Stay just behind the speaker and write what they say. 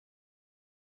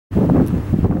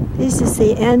This is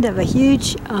the end of a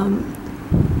huge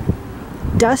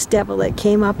dust devil that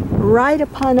came up right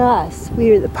upon us. We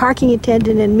were the parking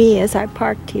attendant and me as I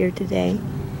parked here today.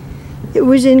 It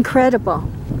was incredible.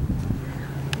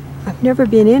 I've never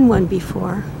been in one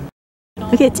before.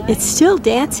 Look, it's still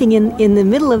dancing in the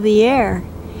middle of the air.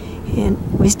 And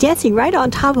it was dancing right on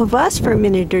top of us for a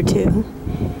minute or two.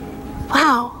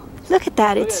 Wow, look at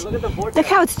that. Look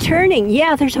how it's turning.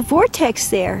 Yeah, there's a vortex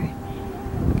there.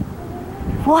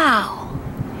 Wow.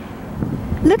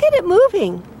 Look at it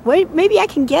moving. Wait, maybe I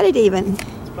can get it even.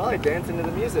 It's probably dancing to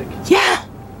the music. Yeah.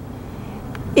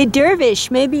 A dervish,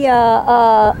 maybe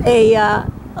like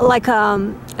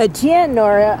a jinn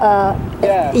or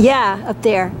yeah, up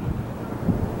there.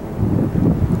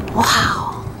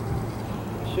 Wow.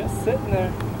 Just sitting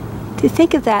there. To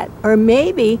think of that, or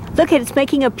maybe look at it's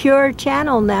making a pure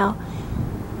channel now,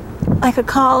 like a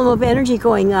column of energy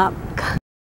going up.